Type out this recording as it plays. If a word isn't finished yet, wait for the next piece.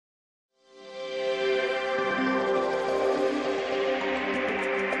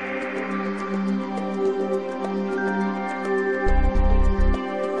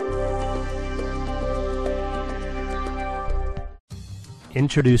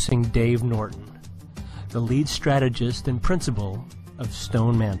Introducing Dave Norton, the lead strategist and principal of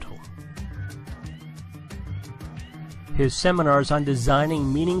Stone Mantle. His seminars on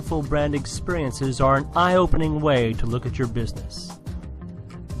designing meaningful brand experiences are an eye-opening way to look at your business.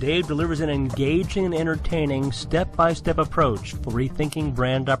 Dave delivers an engaging and entertaining step-by-step approach for rethinking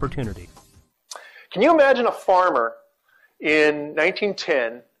brand opportunity. Can you imagine a farmer in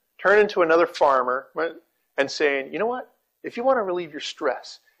 1910 turn into another farmer and saying, you know what? If you want to relieve your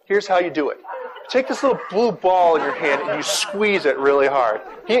stress, here's how you do it. Take this little blue ball in your hand and you squeeze it really hard.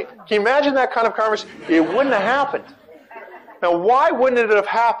 Can you imagine that kind of conversation? It wouldn't have happened. Now, why wouldn't it have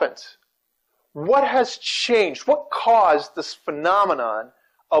happened? What has changed? What caused this phenomenon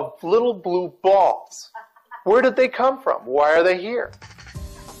of little blue balls? Where did they come from? Why are they here?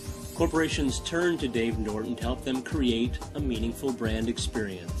 Corporations turn to Dave Norton to help them create a meaningful brand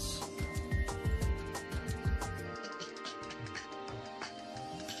experience.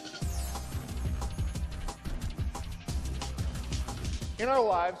 In our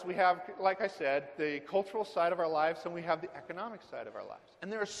lives, we have, like I said, the cultural side of our lives and we have the economic side of our lives.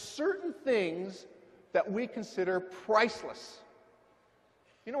 And there are certain things that we consider priceless.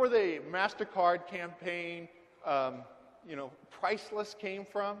 You know where the MasterCard campaign, priceless came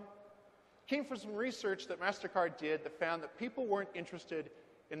from? It came from some research that MasterCard did that found that people weren't interested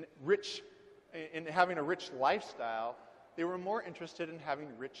in having a rich lifestyle. They were more interested in having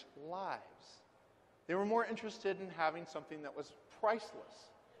rich lives. They were more interested in having something that was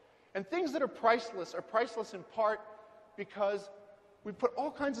priceless. And things that are priceless in part because we put all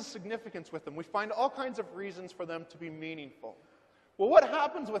kinds of significance with them. We find all kinds of reasons for them to be meaningful. Well, what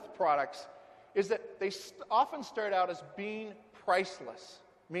happens with products is that they often start out as being priceless,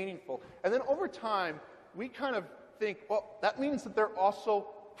 meaningful. And then over time, we kind of think, well, that means that they're also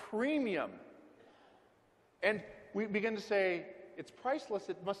premium. And we begin to say, it's priceless,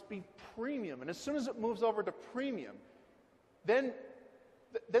 it must be premium. And as soon as it moves over to premium, then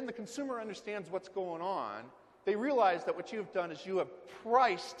the consumer understands what's going on. They realize that what you have done is you have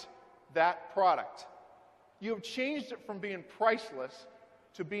priced that product. You have changed it from being priceless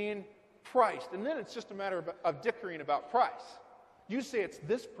to being priced. And then it's just a matter of dickering about price. You say it's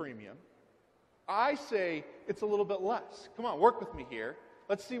this premium. I say it's a little bit less. Come on, work with me here.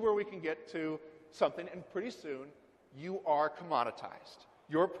 Let's see where we can get to something. And pretty soon, you are commoditized.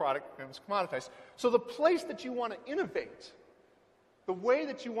 Your product becomes commoditized. So the place that you want to innovate, the way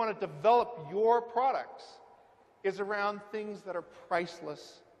that you want to develop your products is around things that are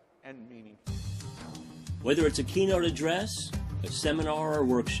priceless and meaningful. Whether it's a keynote address, a seminar, or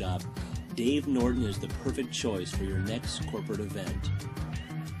workshop, Dave Norton is the perfect choice for your next corporate event.